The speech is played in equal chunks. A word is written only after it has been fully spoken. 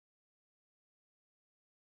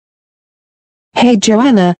Hey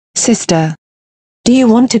Joanna, sister. Do you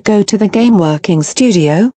want to go to the game working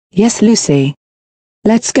studio? Yes, Lucy.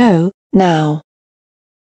 Let's go, now.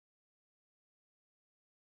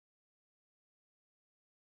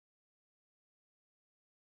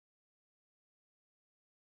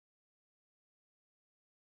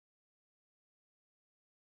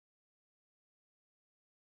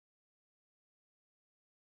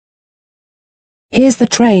 Here's the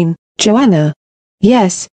train, Joanna.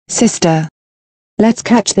 Yes, sister. Let's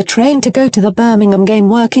catch the train to go to the Birmingham Game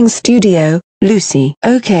Working Studio, Lucy.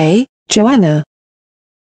 Okay, Joanna.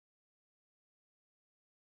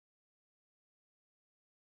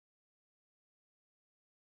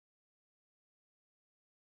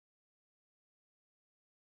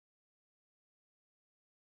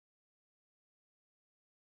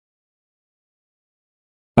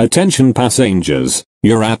 Attention passengers,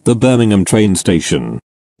 you're at the Birmingham train station.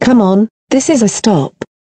 Come on, this is a stop.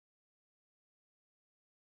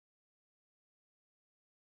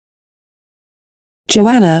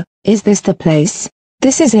 Joanna, is this the place?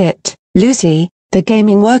 This is it, Lucy, the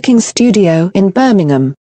gaming working studio in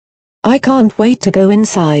Birmingham. I can't wait to go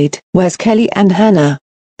inside. Where's Kelly and Hannah?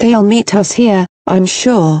 They'll meet us here, I'm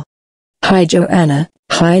sure. Hi Joanna,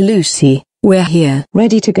 hi Lucy, we're here.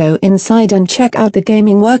 Ready to go inside and check out the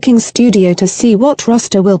gaming working studio to see what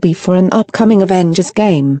roster will be for an upcoming Avengers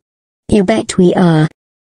game. You bet we are.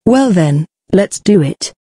 Well then, let's do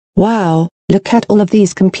it. Wow, look at all of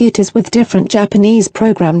these computers with different Japanese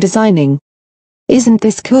program designing. Isn't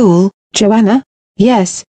this cool, Joanna?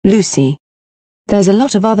 Yes, Lucy. There's a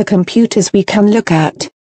lot of other computers we can look at.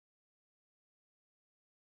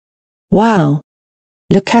 Wow.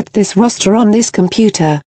 Look at this roster on this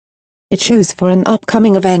computer. It shows for an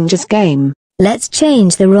upcoming Avengers game. Let's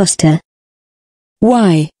change the roster.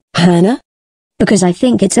 Why, Hannah? Because I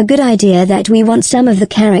think it's a good idea that we want some of the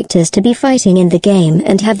characters to be fighting in the game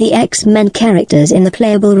and have the X-Men characters in the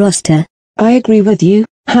playable roster. I agree with you,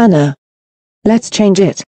 Hannah. Let's change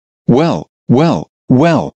it. Well.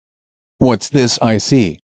 What's this I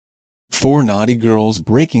see? 4 naughty girls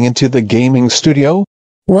breaking into the gaming studio?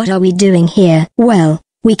 What are we doing here? Well,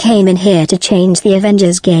 we came in here to change the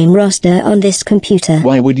Avengers game roster on this computer.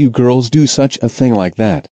 Why would you girls do such a thing like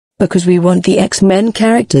that? Because we want the X-Men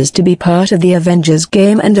characters to be part of the Avengers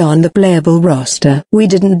game and on the playable roster. We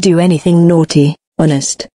didn't do anything naughty,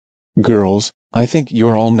 honest. Girls, I think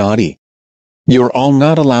you're all naughty. You're all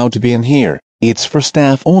not allowed to be in here, it's for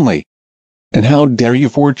staff only. And how dare you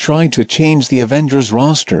for try to change the Avengers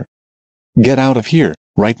roster? Get out of here,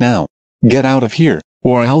 right now. Get out of here,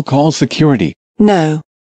 or I'll call security. No.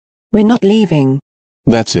 We're not leaving.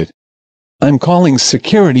 That's it. I'm calling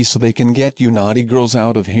security so they can get you naughty girls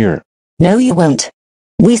out of here. No you won't.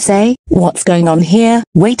 We say, what's going on here?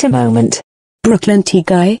 Wait a moment. Brooklyn T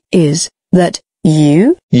guy, is that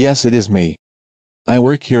you? Yes, it is me. I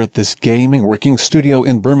work here at this gaming working studio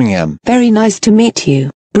in Birmingham. Very nice to meet you,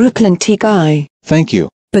 Brooklyn T guy. Thank you.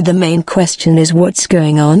 But the main question is what's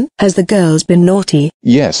going on? Has the girls been naughty?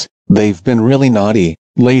 Yes, they've been really naughty,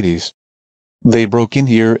 ladies. They broke in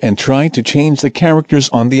here and tried to change the characters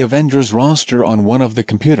on the Avengers roster on one of the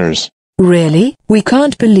computers. Really? We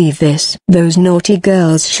can't believe this. Those naughty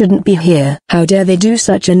girls shouldn't be here. How dare they do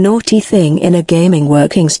such a naughty thing in a gaming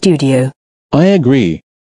working studio? I agree.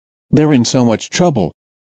 They're in so much trouble.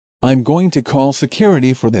 I'm going to call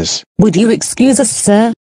security for this. Would you excuse us,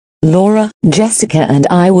 sir? Laura, Jessica and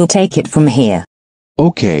I will take it from here.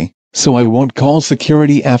 Okay, so I won't call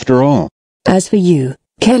security after all. As for you,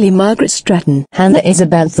 Kelly Margaret Stratton, Hannah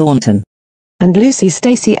Isabel Thornton, and Lucy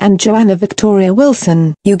Stacy and Joanna Victoria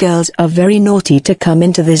Wilson. You girls are very naughty to come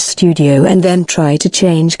into this studio and then try to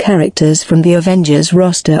change characters from the Avengers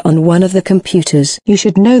roster on one of the computers. You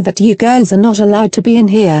should know that you girls are not allowed to be in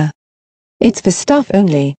here. It's for staff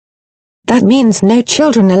only. That means no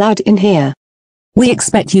children allowed in here. We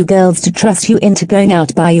expect you girls to trust you into going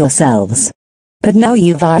out by yourselves. But now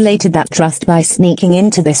you violated that trust by sneaking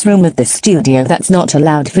into this room of the studio that's not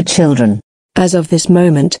allowed for children. As of this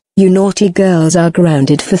moment, you naughty girls are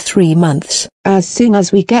grounded for 3 months. As soon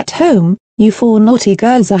as we get home, you 4 naughty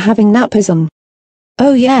girls are having napism.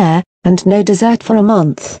 Oh yeah, and no dessert for a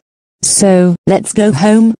month. So, let's go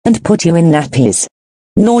home and put you in nappies.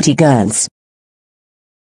 Naughty girls.